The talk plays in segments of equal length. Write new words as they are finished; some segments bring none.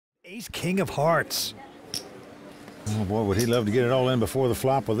Ace king of hearts. Oh boy, would he love to get it all in before the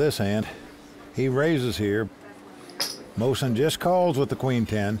flop with this hand. He raises here. Mosen just calls with the queen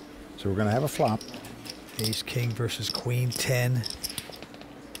 10, so we're going to have a flop. Ace king versus queen 10.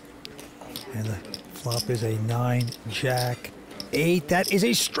 And the flop is a 9, jack, 8. That is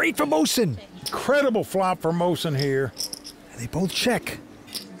a straight for Mosen. Incredible flop for Mosen here. And they both check.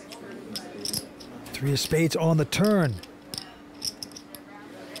 3 of spades on the turn.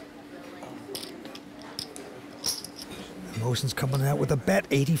 And Mosen's coming out with a bet,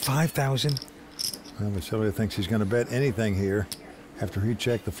 85,000. Well, Vasily thinks he's going to bet anything here after he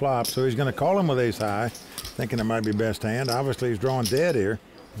checked the flop, so he's going to call him with ace high, thinking it might be best hand. Obviously, he's drawing dead here.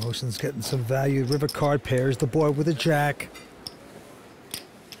 Mosen's getting some value. River card pairs the board with a jack.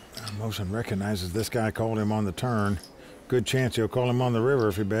 Mosen recognizes this guy called him on the turn. Good chance he'll call him on the river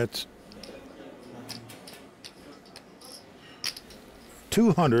if he bets.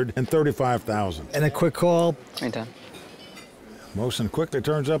 235,000. And a quick call. Anytime. Mosen quickly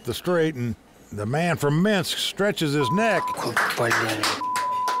turns up the straight, and the man from Minsk stretches his neck.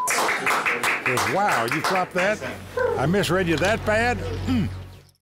 Says, wow, you flopped that? I misread you that bad?